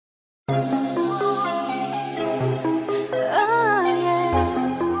Oh yeah,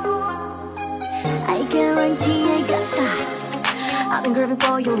 I guarantee I gotcha. I've been craving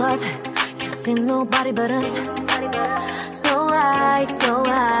for your love, can't see nobody but us. So I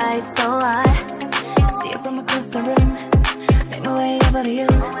see it from across the room, make my way over to you.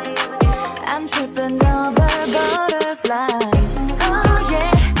 I'm tripping over butterflies. Oh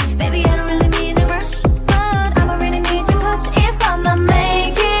yeah, baby, I don't really mean to rush, but I'ma really need your touch if I'ma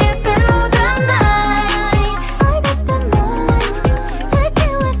make it through the night. I got the moonlight,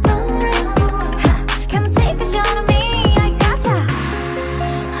 taking like sunrise. Come and take a shot of me, I gotcha.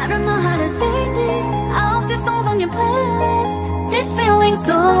 I don't know how to say this, I hope this song's on your playlist. This feeling's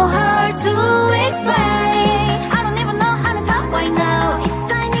so hard to explain. I don't even know how to talk right now.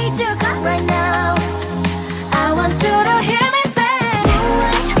 It's I need your clock right now. I want you to hear me say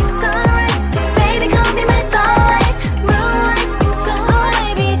moonlight, sunrise, baby come be my starlight. Moonlight,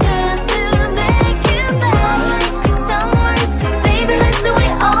 sunrise, baby just to make you say sunrise, baby let's do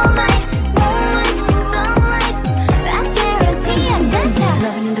it all night. Moonlight, sunrise, I guarantee I gotcha.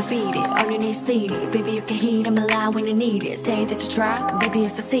 Loving and defeated, all your needs pleaded. Baby you can heat 'em alive when you need it. Say that you try, baby you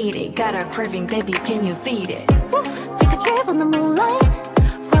succeeded. Got a craving, baby can you feed it? Woo. Take a trip on the moonlight,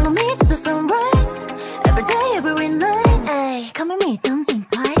 follow me to the sunrise. Every day, every night. Ay, come with me, don't think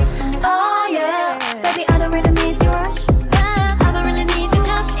twice. Oh yeah, baby I don't really need your rush, I don't really need your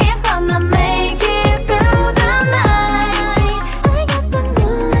touch if I'ma make it through the night. I got the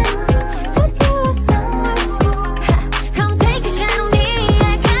moonlight, take you to sunrise. Come take a shot on me,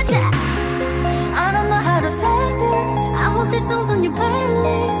 I gotcha. I don't know how to say this, I hope this song's on your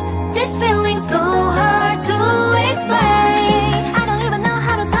playlist. This feeling's so hard to explain. I don't even know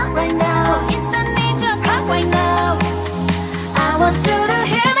how to talk right now. It's I need your clock right now. I want you to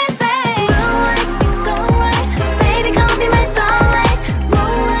hear me say moonlight, sunrise, baby come be my starlight.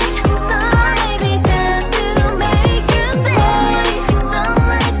 Moonlight, sunrise, baby just to make you say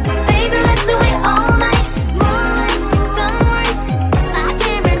sunrise, baby let's do it all night. Moonlight, sunrise, I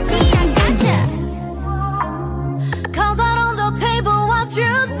guarantee I gotcha. Cause out on the table what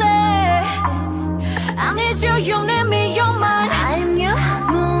you say, I need you, you need me, you're mine. I'm your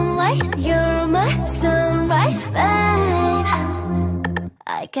moonlight, you're my sunrise, babe.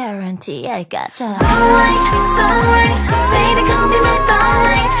 I guarantee I gotcha. Moonlight, sunrise, baby come be my starlight.